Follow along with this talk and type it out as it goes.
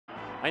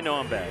I know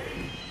I'm bad.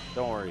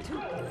 Don't worry.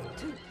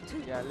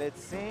 Yeah,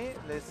 let's see.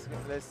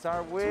 Let's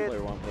start with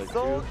Player 1, player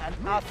Zoul 2.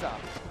 and Asa.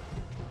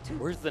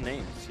 Where's the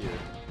names here?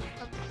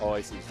 Oh,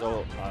 I see.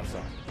 Zoul,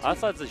 Asa.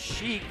 Asa's a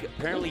Sheik.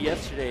 Apparently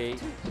yesterday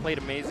played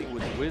amazing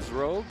with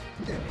Wizzrobe.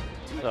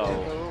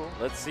 So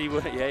let's see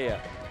what. Yeah.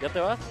 ¿Ya te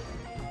vas?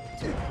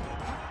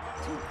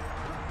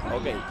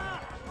 Okay.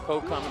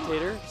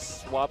 Co-commentator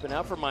swapping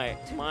out for my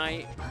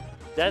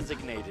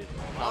designated.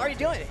 How are you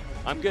doing?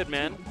 I'm good,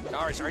 man.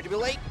 Sorry to be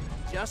late.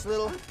 Just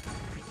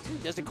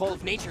a call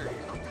of nature.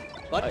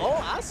 But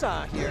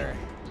Asa here.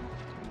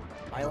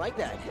 I like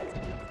that.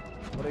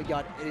 What do we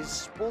got? It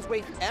is Bull's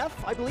Wave F,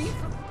 I believe.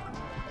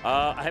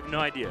 I have no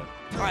idea.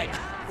 All right.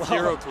 Well,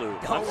 Zero clue.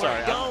 I'm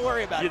sorry. Don't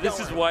worry about it. This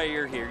is why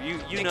you're here.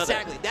 You know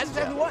that. Exactly. That's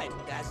exactly why.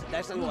 That's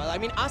exactly why. I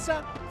mean,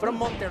 Asa from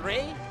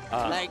Monterrey,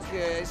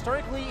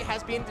 historically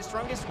has been the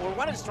strongest or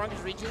one of the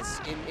strongest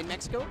regions in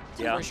Mexico,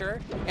 for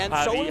sure. And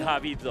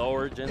Javi, the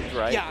origins,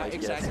 right? Yeah,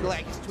 exactly. Yes.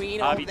 Like his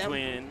twin, all of them.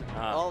 Twin.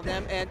 All of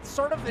them. And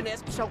sort of an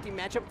specialty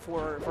matchup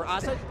for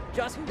Asa,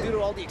 just due to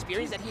all the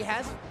experience that he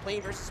has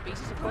playing versus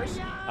Spaces, of course.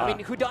 I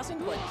mean, who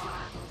doesn't? But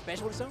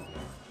especially so.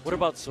 What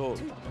about Zoul?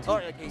 Oh,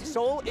 okay.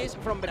 Zoul is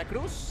from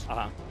Veracruz.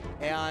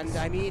 And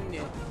I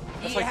mean,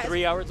 that's like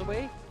 3 hours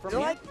away from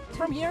here?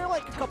 From here,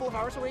 like a couple of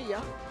hours away,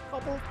 yeah.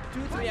 Couple,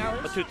 2-3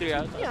 hours. 2-3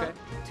 hours, yeah. Okay.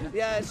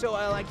 Yeah, so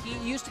like he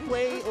used to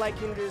play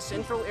like in the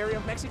central area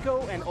of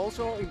Mexico and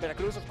also in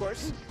Veracruz, of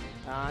course.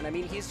 And I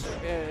mean, he's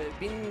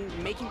been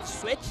making the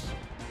switch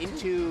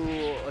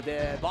into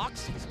the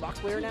box. He's a box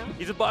player now.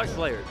 He's a box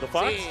player. The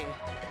Fox? Sí,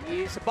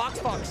 he's a box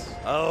fox.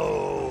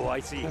 Oh, I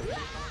see.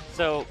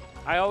 So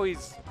I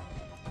always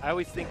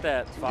think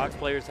that Fox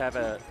players have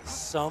a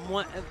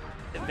somewhat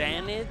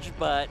advantage,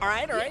 but all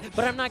right.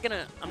 But I'm not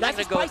gonna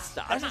go.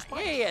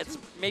 It's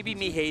maybe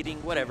me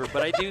hating, whatever.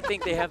 But I do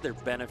think they have their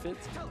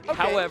benefits. Okay,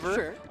 However,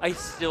 sure. I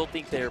still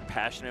think they're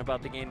passionate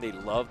about the game. They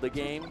love the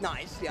game.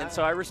 Nice, yeah. And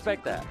so I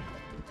respect that.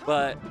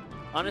 But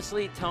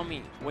honestly, tell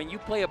me, when you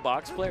play a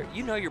box player,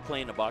 you know you're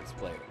playing a box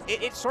player.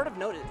 It's sort of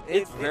noted.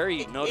 It's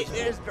very noticeable.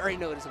 It is very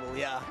noticeable,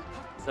 yeah.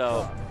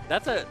 So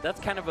that's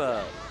kind of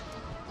a.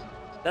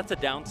 That's a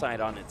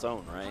downside on its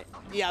own, right?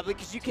 Yeah,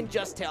 because you can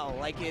just tell.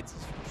 Like, it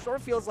sort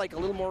of feels like a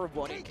little more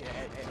robotic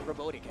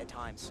at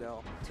times.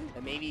 So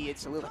maybe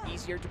it's a little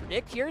easier to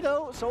predict. Here,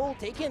 though, Zoul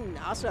taking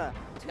Asa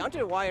down to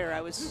the wire.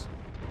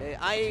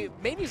 I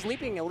maybe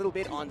sleeping a little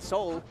bit on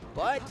Zoul,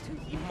 but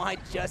he might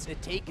just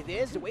take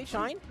this, the Wave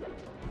Shine.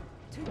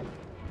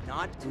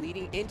 Not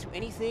leading into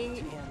anything,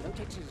 and no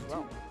takes as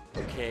well.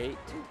 Okay,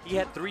 he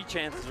had 3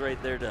 chances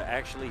right there to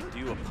actually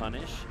do a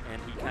punish,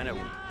 and he kind of...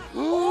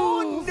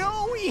 Oh,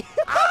 no!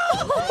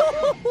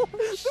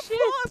 The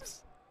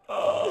flops!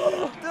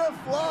 The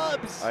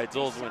flops! All right,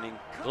 Zoul's winning.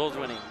 Zoul's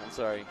winning. I'm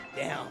sorry.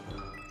 Damn.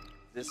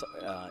 Is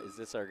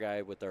this our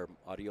guy with our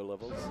audio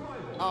levels?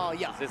 Oh,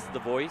 yeah. Is this the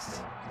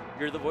voice?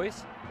 You're the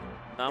voice?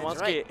 Nada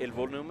más que el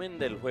volumen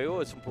del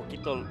juego es un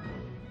poquito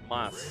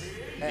más.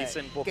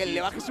 Dicen poquito. Que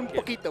le bajes un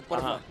poquito, por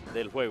favor.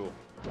 Del juego.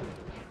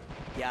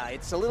 Yeah,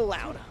 it's a little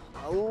loud.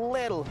 A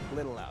little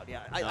loud,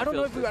 yeah. I don't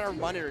know if we got our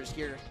monitors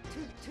here.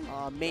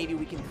 Maybe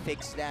we can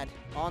fix that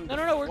on the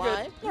No, we're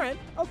fly. good. All right,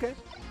 okay.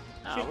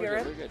 No,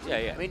 we're good.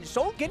 Yeah. I mean,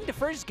 Zoul getting the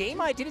first game,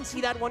 I didn't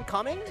see that one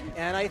coming.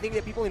 And I think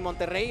the people in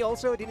Monterrey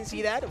also didn't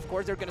see that. Of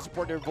course, they're going to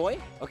support their boy.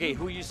 Okay,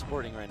 who are you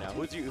supporting right now?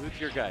 Who's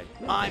your guy?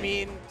 I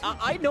mean,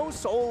 I know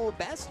Zoul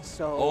best,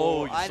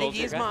 so I think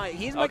he's my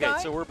guy. Okay,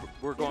 so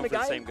we're going for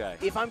the same guy.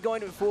 If I'm going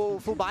to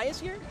full bias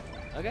here.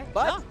 Okay.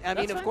 But, I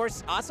mean, of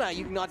course, Asa,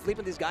 you cannot sleep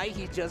on this guy.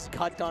 He just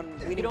cut on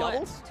winning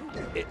doubles.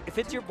 If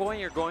it's your boy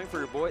and you're going for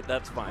your boy,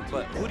 that's fine.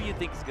 But who do you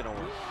think is going to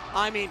win?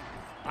 I mean,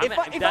 if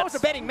I was a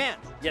betting man,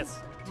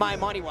 yes, my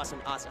money was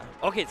on Asa.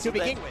 Okay, so to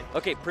begin with.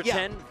 Okay,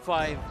 pretend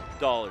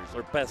 $5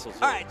 or pesos.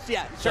 All right,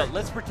 yeah, sure. So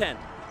let's pretend.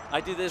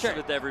 I do this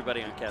with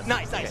everybody on cast.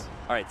 Nice.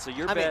 All right, so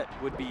your bet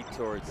would be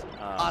towards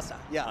Asa.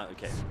 Yeah.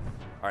 Okay.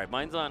 All right,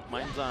 mine's on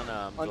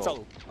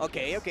Zoul.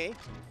 Okay.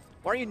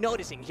 What are you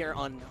noticing here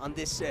on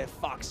this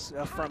Fox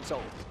from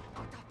Zoul?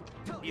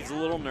 He's a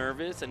little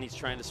nervous and he's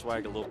trying to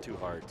swag a little too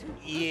hard.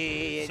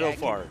 Yeah.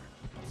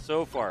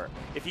 So far.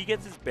 If he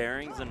gets his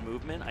bearings and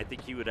movement, I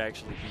think he would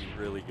actually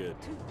be really good.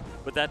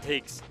 But that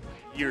takes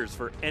years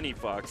for any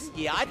Fox.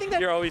 Yeah, I think that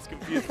you're always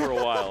confused for a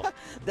while.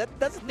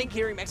 That's the thing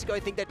here in Mexico. I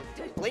think that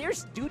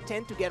players do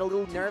tend to get a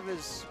little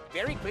nervous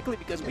very quickly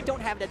because we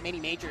don't have that many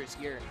majors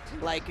here.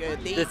 Like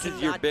this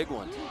is your big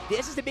one.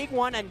 This is the big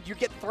one, and you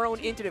get thrown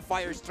into the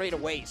fire straight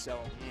away. So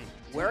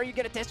where are you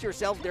gonna test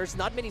yourself? There's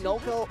not many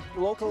local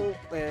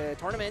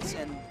tournaments,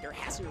 and there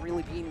hasn't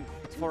really been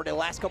for the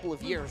last couple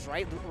of years,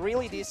 right?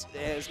 Really, this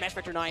Smash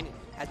Factor 9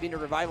 has been a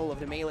revival of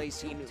the Melee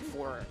scene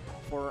for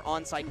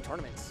on-site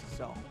tournaments.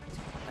 So,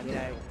 I mean,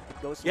 it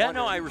goes. Yeah,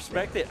 no, I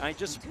respect it.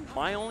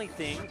 My only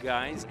thing,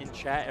 guys, in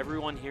chat,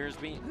 everyone hears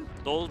me.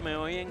 Todos me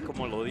oyen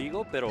como lo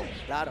digo, pero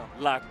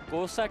la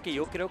cosa que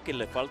yo creo que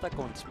le falta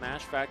con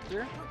Smash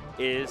Factor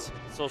es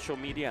social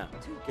media.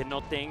 Que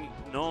no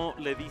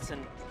le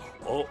dicen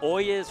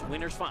Hoy es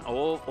Winners Final.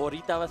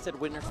 Ahorita va a ser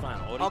Winners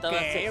Final. Ahorita va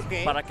a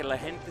ser para que la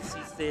gente sí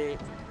esté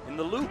en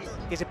the loop.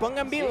 Que se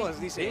pongan vivos,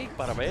 Sí, dice. sí,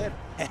 para ver.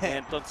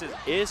 Entonces,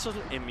 eso,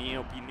 en mi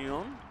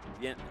opinión,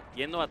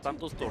 yendo a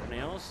tantos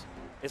torneos,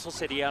 eso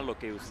sería lo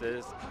que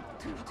ustedes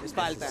Les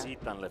falta.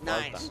 necesitan, le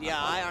Nice. falta. Yeah,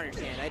 I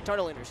understand. I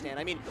totally understand.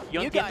 I mean,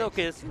 Yo you entiendo guys,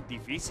 que es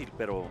difícil,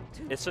 pero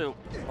eso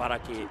para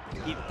que...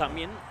 Y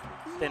también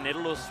tener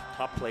los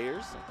top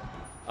players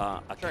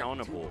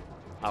accountable.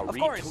 Of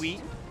course.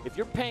 Retweet. If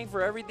you're paying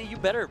for everything, you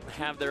better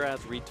have their ass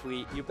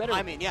retweet. You better...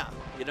 I mean, yeah.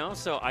 You know,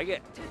 so I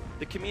get...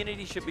 The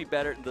community should be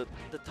better. The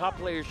top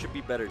players should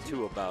be better,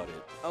 too, about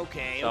it.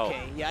 Okay, So,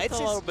 okay. Yeah, it's it's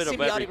a a little bit of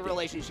symbiotic everything.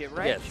 relationship,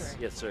 right? Yes, Sure.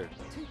 yes, sir.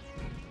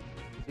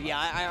 Yeah,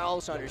 I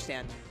also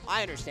understand.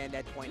 I understand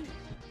that point.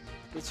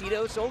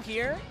 Lucido, Zoul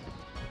here.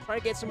 Trying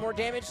to get some more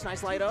damage.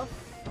 Nice light up.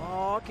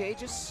 Oh, okay,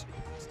 just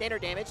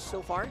standard damage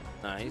so far.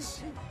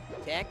 Nice.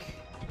 Tech.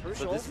 So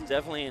Crucial. this is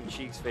definitely in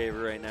Sheik's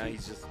favor right now.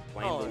 He's just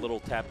playing the little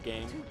tap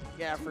game.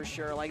 Yeah, for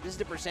sure. Like, this is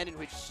the percent in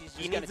which she's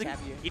He just going needs, to tap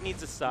you. he needs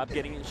to stop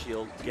getting in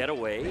shield, get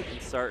away,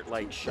 and start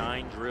like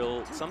shine,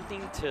 drill,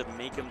 something to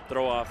make him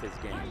throw off his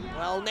game.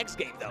 Well, next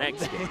game, though.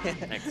 Next game.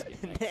 Next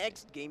game.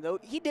 Next game, though.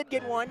 He did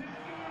get one.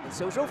 And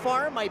so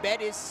far, my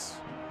bet is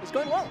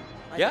going well.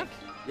 I Yeah,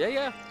 think.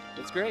 yeah.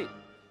 That's great.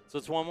 So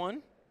it's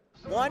 1-1.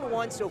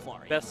 1-1 so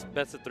far. Best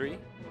of 3.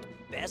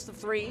 Best of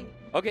 3.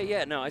 Okay,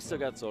 yeah, no, I still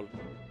got Zoul.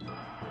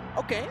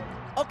 Okay.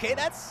 Okay,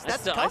 that's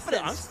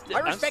confidence. I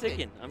respect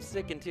it. I'm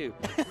sticking too.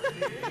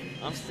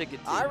 I'm sticking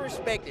too. I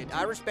respect it.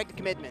 I respect the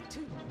commitment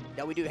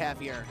that we do have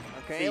here.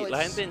 Okay. Sí, la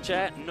gente en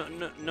chat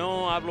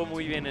no hablo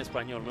muy bien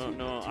español.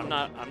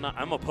 No,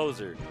 I'm a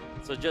poser.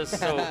 So just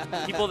so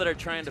people that are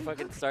trying to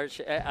fucking start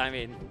shit, I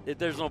mean,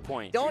 there's no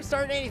point. Don't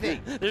start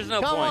anything. There's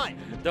no Come point.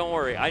 on. Don't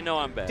worry. I know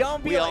I'm bad.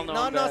 Don't be we all like, know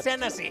no, I'm no bad. sean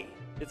así.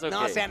 It's okay.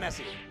 No sean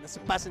así. No se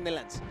pasen de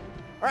lanza.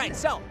 All right,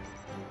 so.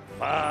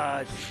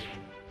 Fudge.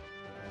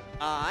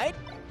 All right.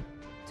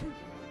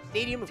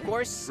 Stadium, of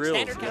course. Drills.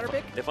 Standard counter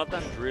pick. Le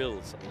faltan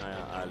drills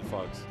al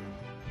Fox.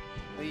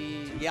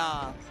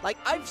 Yeah. Like,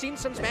 I've seen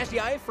some Smash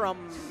DI from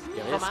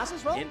us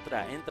as well.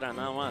 Entra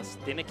nada más.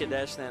 Tiene que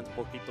dash dance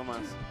poquito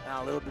más.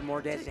 A little bit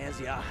more dash dance,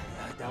 yeah.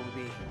 That would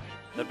be.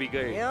 That'd be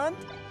great. And,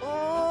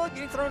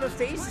 getting thrown in the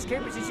face,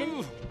 scary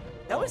position.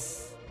 That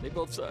was. They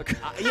both suck.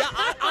 Yeah,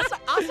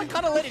 Asa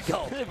kind of let it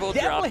go. They both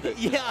dropped it.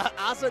 Yeah,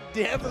 Asa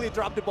definitely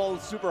dropped the ball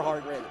super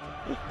hard,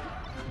 right?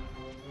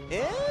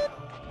 And,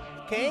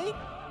 okay.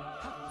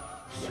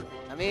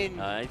 I mean.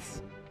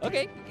 Nice.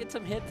 Okay, get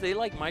some hits. They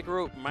like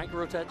micro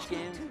touch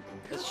games.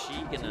 That's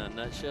Sheik in a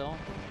nutshell.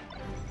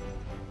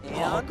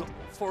 And Go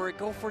for it.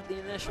 Go for the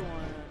initial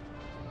one.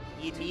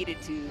 he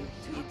needed to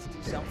do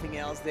something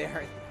else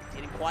there.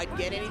 Didn't quite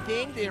get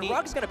anything. The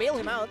Rock's going to bail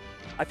him out.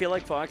 I feel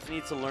like Fox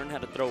needs to learn how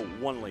to throw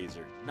one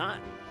laser. Not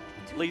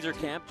laser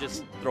camp,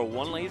 just throw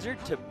one laser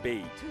to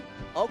bait.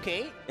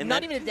 Okay. And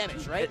not that- even a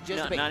damage, right?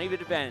 Just bait. Not even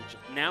advantage.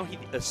 Now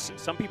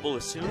some people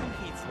assume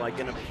he's like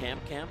in a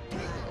camp.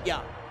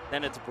 Yeah.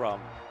 Then it's a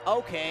problem.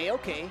 Okay.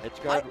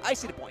 Edge guard. I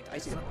see the point.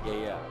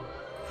 Yeah.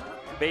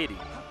 Baiting.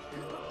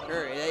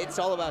 Sure, it's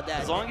all about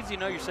that. As long as you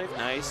know you're safe.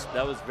 Nice.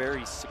 That was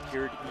very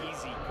secured,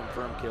 easy,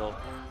 confirmed kill.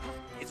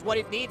 It's what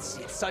it needs.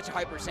 It's such a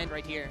high percent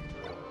right here.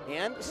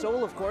 And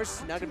Zoul, of course,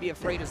 not going to be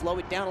afraid to slow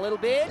it down a little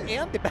bit.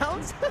 And the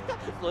bounce.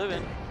 He's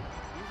living.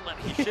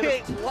 He should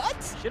have.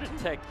 What? Should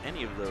have teched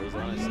any of those,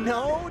 honestly.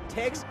 No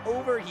text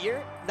over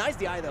here. Nice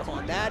DI though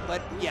on that,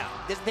 but yeah,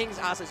 this thing's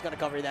Asa's going to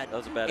cover that, That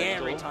was a bad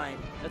every angle. time.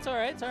 That's all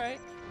right. It's all right.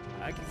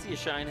 I can see a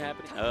shine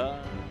happening.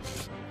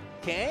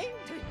 Okay,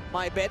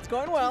 my bet's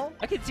going well.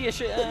 I can see a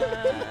shine.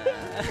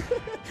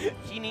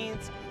 He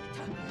needs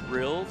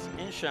drills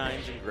and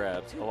shines and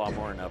grabs a lot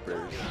more in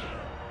uppers.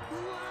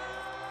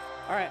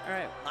 All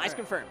right. Nice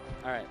confirm.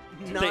 All right.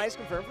 Nice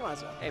confirm from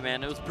Asa. Hey,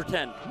 man, it was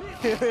pretend.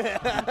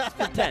 It's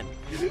pretend.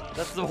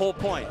 That's the whole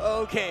point.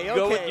 Okay.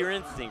 Go with your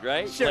instinct,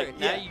 right? Sure, Like,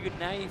 yeah.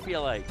 Now you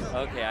feel like,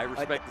 okay, I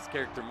respect this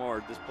character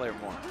more, this player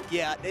more.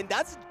 Yeah, and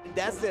that's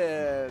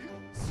the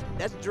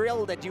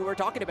drill that you were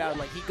talking about.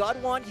 Like, he got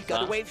one, he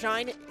got the wave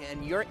shine,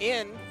 and you're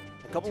in.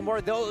 A couple more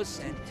of those,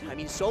 and I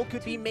mean, Zoul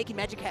could be making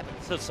magic happen.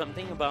 So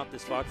something about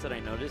this Fox that I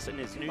noticed, in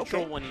his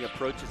neutral, when he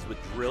approaches with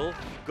drill,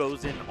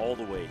 goes in all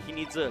the way. He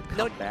needs a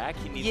come back.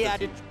 He needs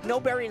no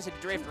barriers at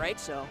drift, right?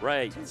 So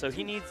right. So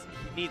he needs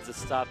to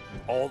stop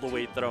all the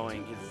way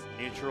throwing his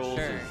neutrals,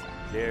 his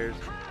dares.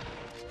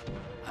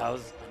 How's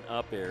an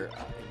up air,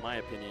 in my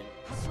opinion?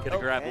 Could have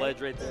grabbed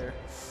ledge right there.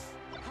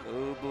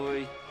 Oh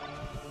boy.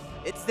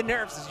 It's the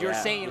nerves, as you're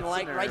saying,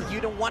 like, right?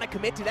 You don't want to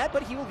commit to that,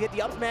 but he will get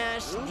the up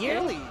smash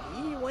nearly.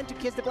 He went to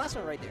kiss the blast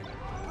one right there.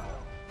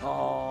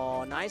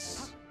 Oh,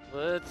 nice.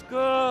 Let's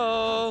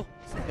go.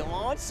 Come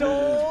on,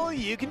 Zoul.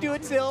 You can do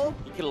it, Zoul.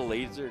 He could have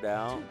lasered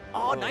out.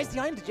 Oh, nice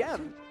behind the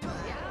jab.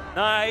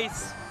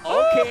 Nice.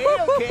 Okay.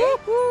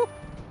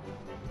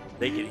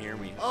 They can hear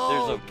me.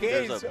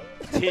 Okay, there's a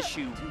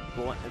tissue.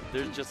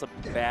 There's just a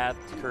bath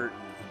curtain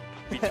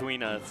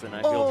between us, and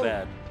I feel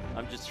bad.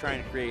 I'm just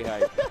trying to create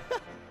hype.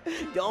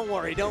 Don't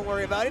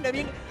worry about it. I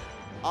mean,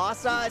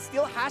 Asa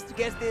still has to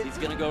guess this. He's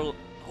gonna go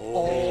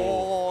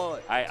Oh.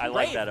 I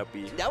like that up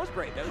B. That was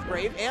brave. That was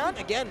brave. And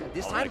again,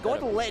 this time like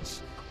going that to the ledge,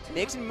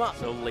 mixing him up.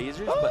 So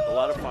lasers, but a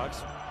lot of Fox,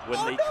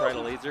 when they try to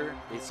laser,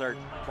 they start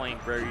playing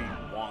very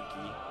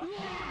wonky.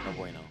 No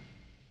bueno.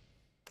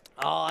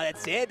 Oh,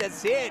 that's it.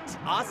 That's it.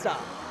 Asa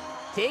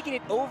taking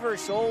it over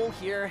Zoul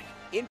here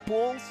in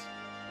pools.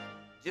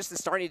 Just the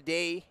start of the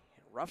day.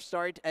 Rough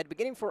start at the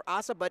beginning for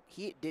Asa, but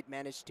he did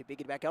manage to pick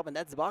it back up, and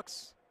that's the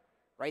box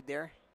right there.